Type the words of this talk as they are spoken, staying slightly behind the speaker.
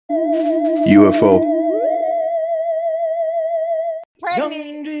UFO. Pregnant.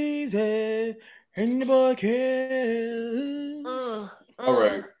 Young Jesus and the boy Kel. All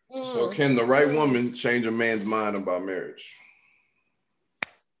right. So, Mm. can the right woman change a man's mind about marriage?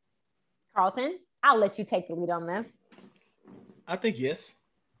 Carlton, I'll let you take the lead on this. I think yes,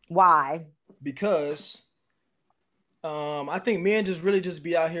 Why? because I think men just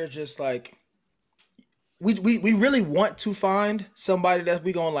be out here just like we really want to find somebody that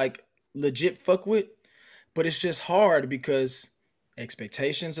we gonna like legit fuck with, but it's just hard because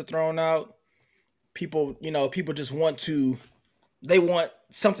expectations are thrown out. People, people just they want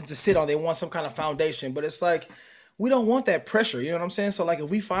something to sit on. They want some kind of foundation, but it's like we don't want that pressure. You know what I'm saying? So like, if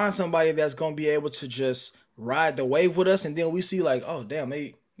we find somebody that's gonna be able to just ride the wave with us, and then we see like, oh damn,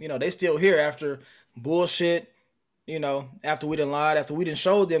 they still here after bullshit. After we done lied, after we done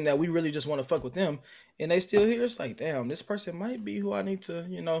showed them that we really just want to fuck with them, and they still here. It's like, damn, this person might be who I need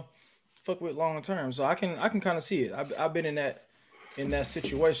to, fuck with long term. So I can kind of see it. I've been in that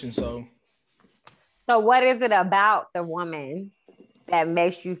situation. So, what is it about the woman that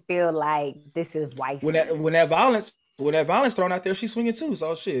makes you feel like this is wifey? When that violence thrown out there, she's swinging too.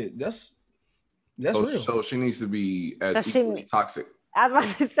 So shit, that's real. So she needs to be as So equally toxic. I was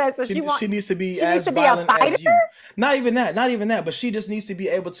about to say, so She needs to be she as needs to be a violent as fighter? you. Not even that. But she just needs to be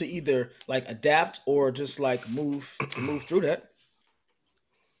able to either like adapt or just like move through that.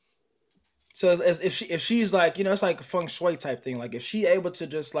 So as if she's like, it's like a feng shui type thing. Like if she able to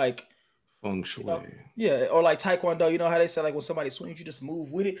just like Feng shui. yeah, or like taekwondo, you know how they say like when somebody swings, you just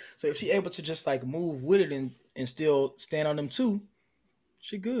move with it. So if she able to just like move with it and still stand on them too,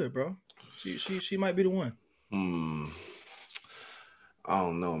 she good, bro. She might be the one. I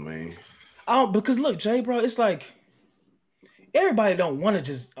don't know, man. Because look, Jay, bro, it's like everybody don't want to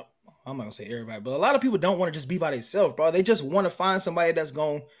just. I'm not gonna say everybody, but a lot of people don't want to just be by themselves, bro. They just want to find somebody that's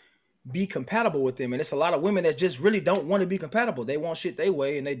gonna be compatible with them, and it's a lot of women that just really don't want to be compatible. They want shit their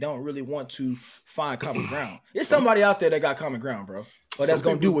way, and they don't really want to find common ground. It's somebody out there that got common ground, bro, or that's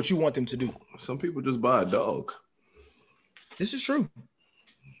gonna do what you want them to do. Some people just buy a dog. This is true.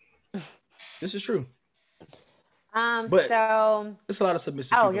 This is true. But so it's a lot of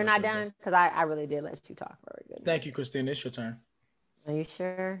submissive. Oh, you're not done? Because I really did let you talk very good. Thank you, Christine. It's your turn. Are you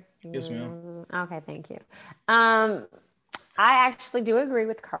sure? Yes, ma'am. Okay, thank you. I actually do agree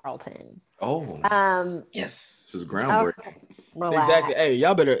with Carlton. Oh. Yes. This is groundbreaking. Okay. Exactly. Hey,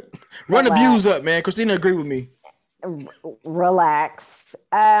 y'all better run the views up, man. Christina agree with me. Relax.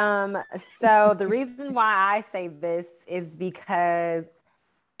 So the reason why I say this is because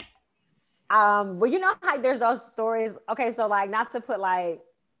well, you know how there's those stories. Okay, so like not to put like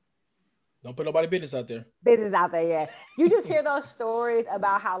don't put nobody business out there. Yeah. You just hear those stories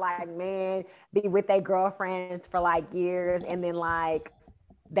about how like men be with their girlfriends for like years, and then like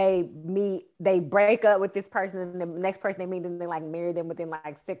they break up with this person, and the next person they meet, and they like marry them within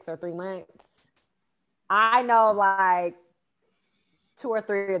like 6 or 3 months. I know like 2 or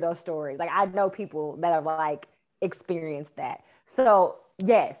 3 of those stories. Like I know people that have like experienced that. So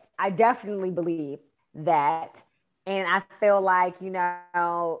yes, I definitely believe that. And I feel like,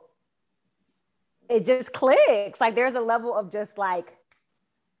 it just clicks. Like there's a level of just like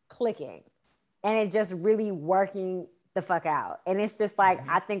clicking and it just really working the fuck out. And it's just like,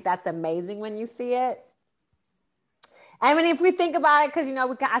 I think that's amazing when you see it. I mean, if we think about it, because,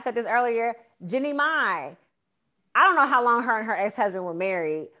 I said this earlier, Jenny Mai, I don't know how long her and her ex-husband were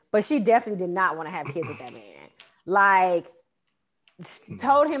married, but she definitely did not want to have kids with that man. Like,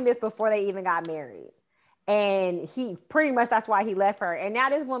 told him this before they even got married. And he pretty much, that's why he left her. And now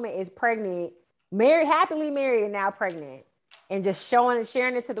this woman is pregnant, happily married and now pregnant, and just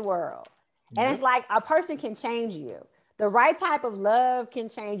sharing it to the world. And it's like a person can change you. The right type of love can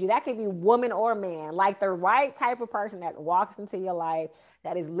change you. That could be woman or man. Like the right type of person that walks into your life,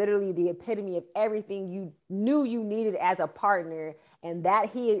 that is literally the epitome of everything you knew you needed as a partner, and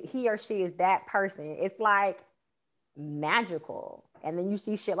that he or she is that person. It's like magical. And then you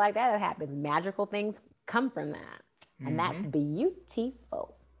see shit like that happens. Magical things come from that. And that's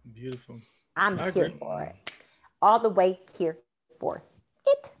beautiful. Beautiful. I'm here for it. All the way here for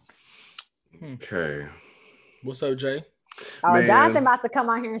it. Okay. What's up, Jay? Oh, man. Jonathan about to come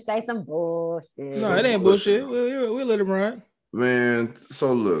on here and say some bullshit. No, it ain't bullshit. We'll let him ride. Man,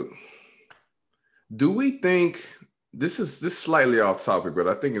 so look. Do we think this is slightly off topic, but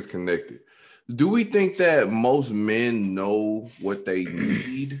I think it's connected. Do we think that most men know what they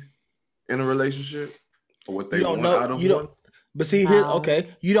need in a relationship or what they want out of one? But see,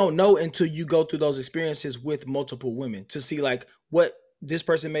 you don't know until you go through those experiences with multiple women to see like what this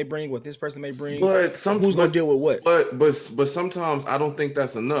person may bring, what this person may bring. But who's gonna deal with what? But sometimes I don't think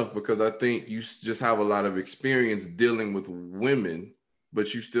that's enough, because I think you just have a lot of experience dealing with women,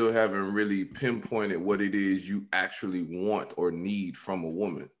 but you still haven't really pinpointed what it is you actually want or need from a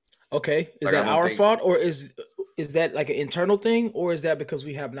woman. Okay, is Like, that our fault, or is that like an internal thing, or is that because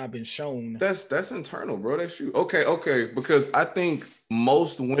we have not been shown? That's internal, bro. That's you. Okay. Because I think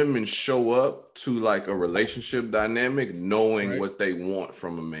most women show up to like a relationship dynamic knowing Right. what they want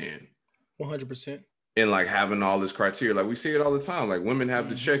from a man. 100%. And like having all this criteria. Like we see it all the time. Like women have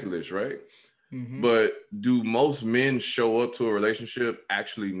the checklist, right? But do most men show up to a relationship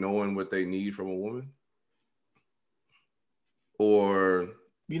actually knowing what they need from a woman? Or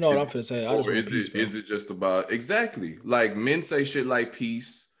you know what I'm finna say? I just want peace, bro. Is it just about exactly like men say shit like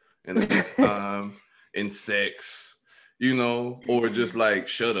peace and a good time and sex, you know, or just like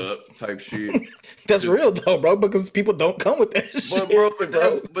shut up type shit. That's real though, bro, because people don't come with that shit.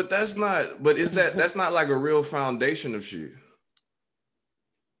 That's not like a real foundation of shit.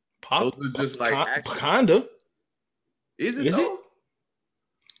 Those are just like kinda. Is it?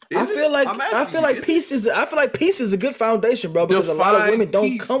 I feel like peace is a good foundation, bro, because a lot of women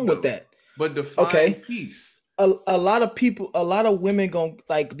don't come with that. But define peace. A lot of women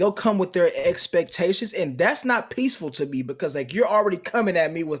they'll come with their expectations, and that's not peaceful to me, because like you're already coming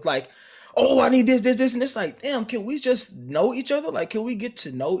at me with like, oh, I need this, and it's like, damn, can we just know each other? Like, can we get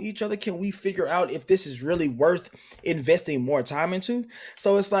to know each other? Can we figure out if this is really worth investing more time into?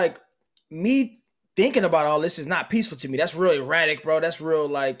 So it's like me thinking about all this is not peaceful to me. That's real erratic, bro. That's real,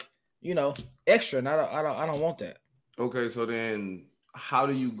 like, you know, extra, and I don't want that. Okay, so then how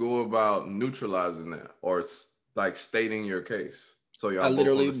do you go about neutralizing that, or like stating your case so y'all both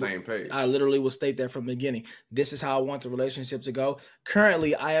on the same page? I literally will state that from the beginning. This is how I want the relationship to go.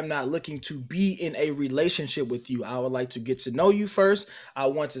 Currently, I am not looking to be in a relationship with you. I would like to get to know you first. I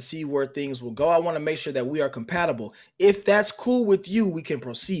want to see where things will go. I want to make sure that we are compatible. If that's cool with you, we can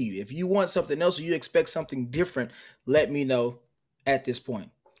proceed. If you want something else or you expect something different, let me know at this point.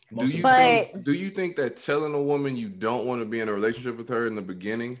 Do you think that telling a woman you don't want to be in a relationship with her in the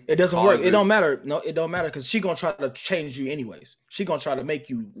beginning, it doesn't work? It don't matter. No, it don't matter, because she's gonna try to change you anyways. She's gonna try to make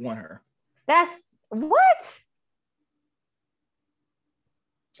you want her. That's what?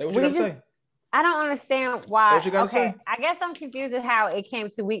 Say what you gotta say. I don't understand why. What you gotta say? I guess I'm confused at how it came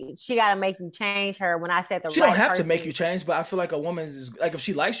to she gotta make you change her when I said she don't have to make you change, but I feel like a woman is like, if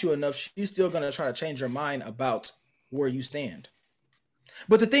she likes you enough, she's still gonna try to change her mind about where you stand.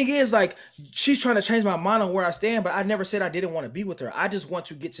 But the thing is, like, she's trying to change my mind on where I stand, but I never said I didn't want to be with her. I just want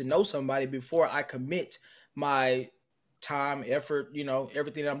to get to know somebody before I commit my time, effort, you know,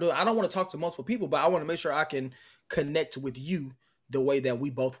 everything that I'm doing. I don't want to talk to multiple people, but I want to make sure I can connect with you the way that we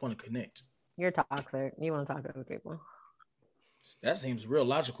both want to connect. You're toxic. You want to talk to other people. That seems real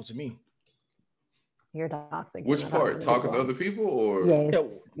logical to me. You're toxic. Which part? Talking to other people, or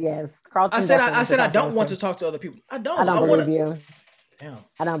yes. Carlton, I said I don't want to talk to other people. I don't believe you. Damn.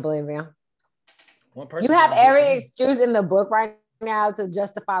 I don't believe you. One person. You have every excuse in the book right now to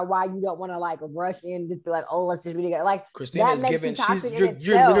justify why you don't want to like rush in, just be like, oh, let's just be together. Like, Christina is giving.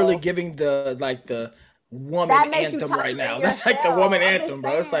 You're literally giving the woman anthem right now. That's like the woman anthem,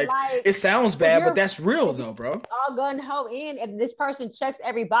 bro. It's like it sounds bad, but that's real though, bro. All gun ho in. If this person checks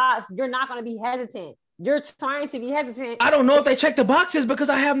every box, you're not going to be hesitant. You're trying to be hesitant. I don't know if they check the boxes, because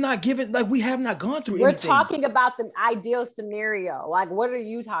I have not we have not gone through anything. We're talking about the ideal scenario. Like, what are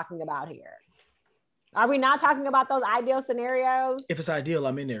you talking about here? Are we not talking about those ideal scenarios? If it's ideal,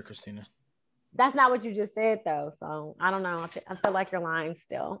 I'm in there, Christina. That's not what you just said, though. So I don't know. I feel like you're lying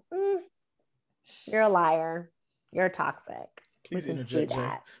still. You're a liar. You're toxic. Please interject,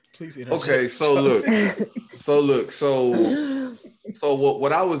 Jay. Please interject. Okay, so look. So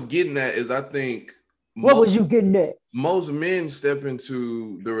what I was getting at is, I think. What was you getting at? Most men step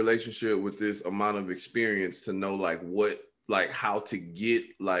into the relationship with this amount of experience to know how to get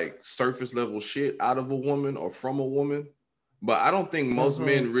like surface level shit out of a woman or from a woman. But I don't think most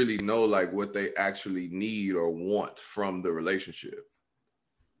men really know like what they actually need or want from the relationship.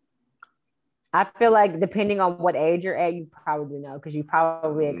 I feel like depending on what age you're at, you probably know, because you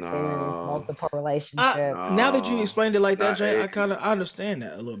probably experienced multiple relationships. Now that you explained it like that, Jay, I understand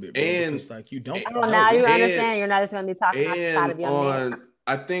that a little bit. Bro, and it's like you don't. Now you understand. You're not just going to be talking outside of your man.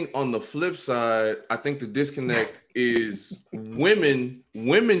 I think on the flip side, I think the disconnect is women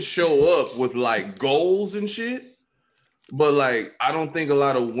show up with like goals and shit, but like I don't think a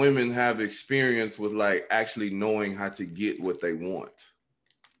lot of women have experience with like actually knowing how to get what they want.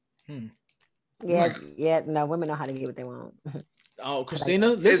 No, women know how to get what they want. Oh, Christina,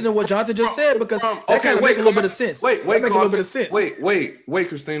 listen to what Jonathan just said because that okay, kind of make a little bit of sense. Wait, make a little bit of sense. Wait,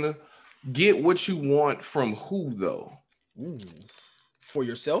 Christina. Get what you want from who though? Ooh. For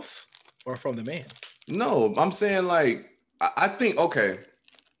yourself or from the man? No, I'm saying like I think okay,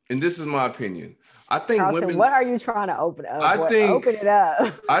 and this is my opinion. I think Carlton, women. what are you trying to open up? Open it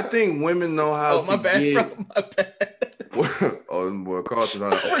up. I think women know how to get. Bro, my bad. Oh, boy, Carlton.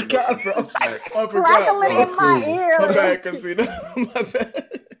 I forgot, bro. Crackling in my ear. My bad, Christina. My bad.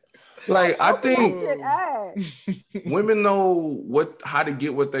 Like I think women know how to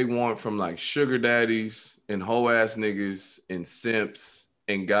get what they want from like sugar daddies and hoe ass niggas and simps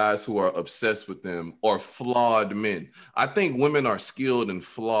and guys who are obsessed with them or flawed men. I think women are skilled in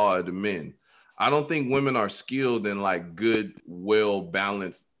flawed men. I don't think women are skilled in like good,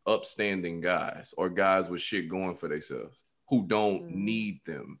 well-balanced, upstanding guys or guys with shit going for themselves who don't need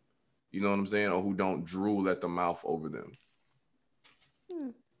them. You know what I'm saying? Or who don't drool at the mouth over them.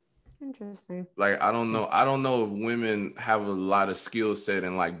 Interesting. Like, I don't know. I don't know if women have a lot of skill set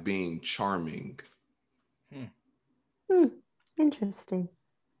in like being charming. Interesting.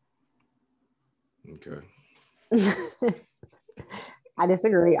 Okay. I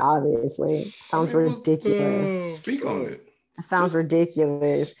disagree, obviously. Sounds ridiculous. Speak on it. It sounds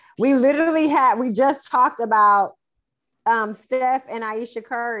ridiculous. We just talked about Steph and Ayesha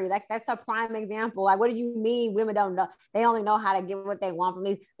Curry. Like, that's a prime example. Like, what do you mean women don't know? They only know how to get what they want from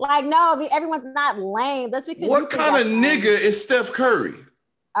these. Like, no, everyone's not lame. That's because what kind of nigga is Steph Curry?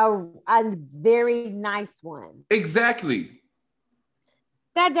 A very nice one. Exactly.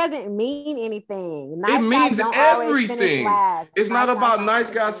 That doesn't mean anything. It means everything. It's not about nice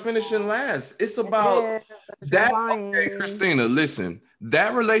guys finishing last. It's about that. Okay, Christina, listen.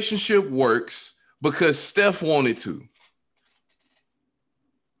 That relationship works because Steph wanted to.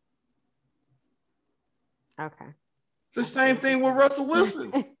 Okay. The same thing with Russell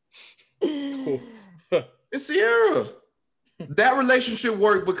Wilson. And Sierra. That relationship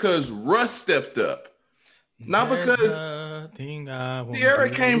worked because Russ stepped up. Not because Sierra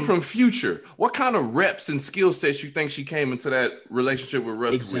came from Future. What kind of reps and skill sets you think she came into that relationship with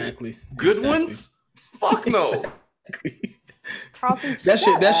Russ with? Good ones? Fuck no.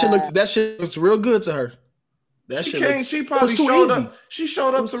 That shit looks real good to her. She probably showed up. She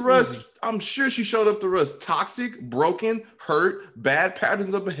showed up to Russ. I'm sure she showed up to Russ toxic, broken, hurt, bad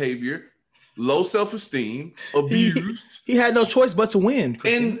patterns of behavior, low self-esteem, abused. He had no choice but to win.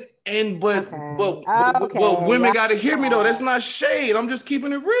 But women got to hear me though. That's not shade. I'm just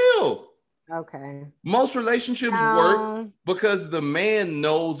keeping it real. Okay. Most relationships work because the man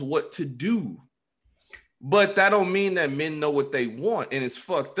knows what to do. But that don't mean that men know what they want, and it's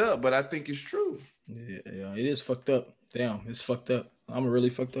fucked up. But I think it's true. Yeah, it is fucked up. Damn, it's fucked up. I'm a really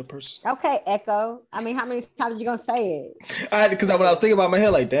fucked up person. Okay, Echo. I mean, how many times are you gonna say it? Because when I was thinking about my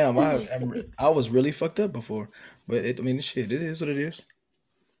head, like, damn, I was really fucked up before. But it is what it is.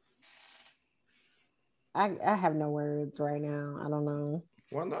 I have no words right now. I don't know.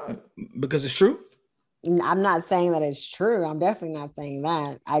 Why not? Because it's true? I'm not saying that it's true. I'm definitely not saying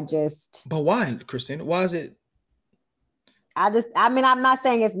that. But why, Christina? Why is it? I'm not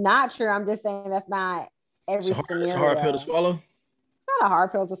saying it's not true. I'm just saying that's not every scenario. It's a hard pill to swallow? It's not a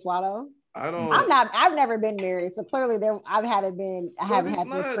hard pill to swallow. I've never been married, so clearly I haven't had this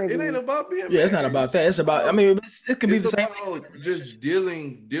privilege. It ain't about being married. Yeah, it's not about that. It's about, it could be the same. Just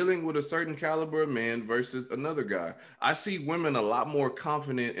dealing with a certain caliber of man versus another guy. I see women a lot more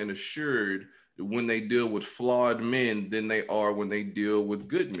confident and assured when they deal with flawed men than they are when they deal with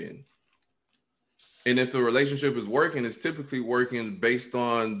good men. And if the relationship is working, it's typically working based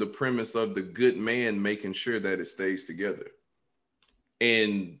on the premise of the good man making sure that it stays together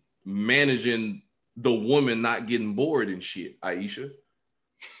and managing the woman not getting bored and shit. Ayesha,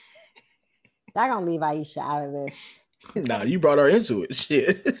 y'all gonna leave Ayesha out of this? Nah, you brought her into it.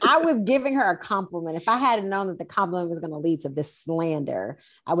 Shit. I was giving her a compliment. If I had known that the compliment was going to lead to this slander,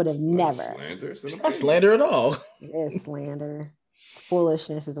 I would have never. It's not slander at all. It is slander. It's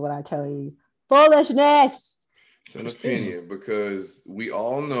foolishness, is what I tell you. Foolishness. It's an opinion because we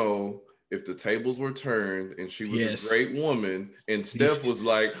all know if the tables were turned and she was a great woman and Steph was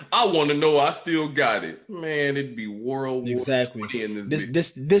like, I want to know I still got it. Man, it'd be World War II in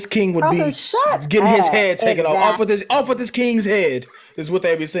this king would be getting his head taken off with this king's head is what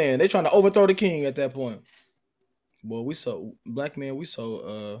they be saying. They trying to overthrow the king at that point. Boy, black men, we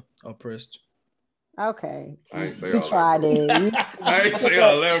so oppressed. Okay. I ain't say you tried it. I ain't say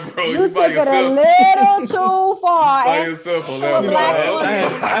all that, bro. You took it a little too far. By yourself on that, bro. I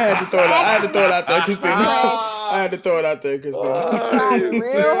had to throw it out there, Christina. I had to throw it out there, Christina. tried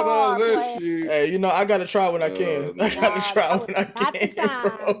real hard, boy. Hey, you know, I gotta try when I can. I gotta try when I not the can, time.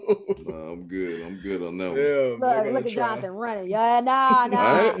 bro. No, I'm good. I'm good on that one. Yeah, I gotta Look at try. Jonathan running. Yeah, nah.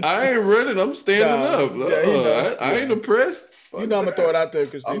 I ain't running. I'm standing Nah, up. yeah, you know. I ain't impressed. You know I'm gonna throw it out there, I'm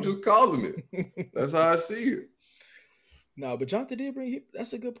Christina. just calling it. That's how I see it. No, but Jonathan did bring.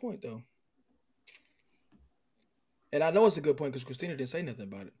 That's a good point, though. And I know it's a good point because Christina didn't say nothing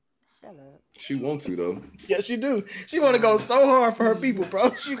about it. Shut up. She wants to though. Yes, she do. She want to go so hard for her people,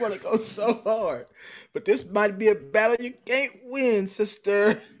 bro. She want to go so hard. But this might be a battle you can't win,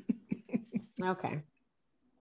 sister. Okay.